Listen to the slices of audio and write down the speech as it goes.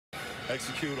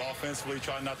execute offensively,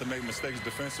 try not to make mistakes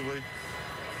defensively.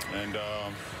 And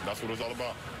that's what it was all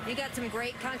about. You got some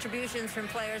great contributions from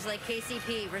players like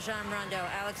KCP, Rajon Rondo,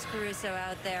 Alex Caruso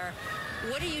out there.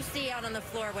 What do you see out on the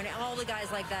floor when all the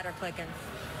guys like that are clicking?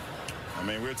 I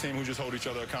mean, we're a team who just hold each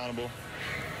other accountable.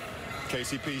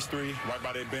 KCP's three right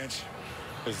by their bench.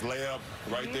 His layup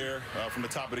right there from the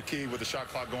top of the key with the shot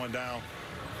clock going down.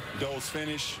 Doe's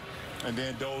finish, and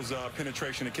then Doe's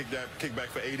penetration and kickback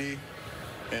for AD.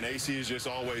 And AC is just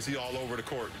always, he's all over the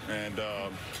court. And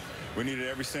we needed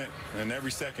every cent and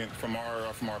every second from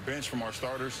our bench, from our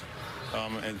starters,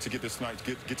 and to get this night,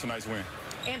 get tonight's win.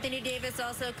 Anthony Davis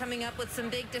also coming up with some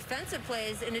big defensive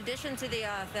plays in addition to the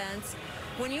offense.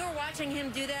 When you were watching him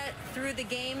do that through the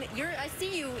game, I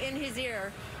see you in his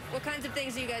ear. What kinds of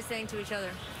things are you guys saying to each other?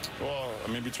 Well,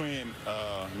 I mean, between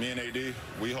me and AD,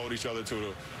 we hold each other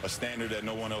to a standard that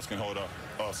no one else can hold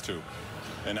us to.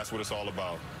 And that's what it's all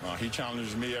about. He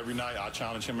challenges me every night. I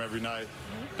challenge him every night.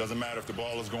 Doesn't matter if the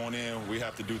ball is going in. We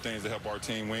have to do things to help our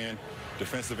team win.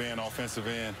 Defensive end, offensive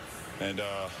end. And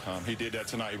he did that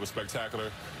tonight. He was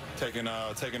spectacular. Taking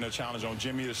a challenge on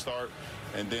Jimmy to start.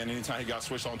 And then anytime he got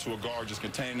switched onto a guard, just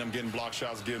containing them, getting block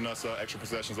shots, giving us extra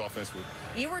possessions offensively.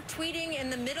 You were tweeting in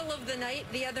the middle of the night,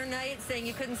 the other night, saying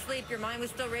you couldn't sleep, your mind was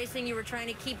still racing, you were trying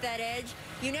to keep that edge.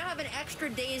 You now have an extra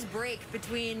day's break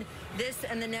between this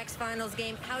and the next finals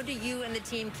game. How do you and the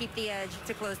team keep the edge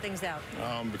to close things out?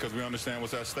 Because we understand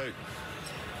what's at stake.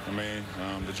 I mean,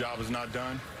 the job is not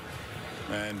done.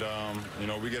 And, you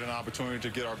know, we get an opportunity to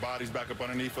get our bodies back up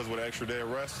underneath us with an extra day of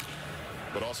rest,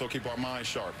 but also keep our minds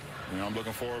sharp. You know, I'm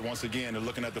looking forward, once again, to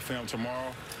looking at the film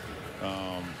tomorrow,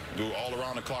 do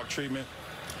all-around-the-clock treatment,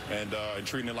 and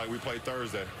treating it like we played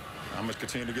Thursday. I'm going to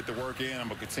continue to get the work in. I'm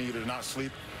going to continue to not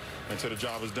sleep until the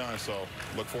job is done. So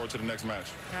look forward to the next match.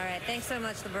 All right. Thanks so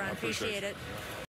much, LeBron. Appreciate it.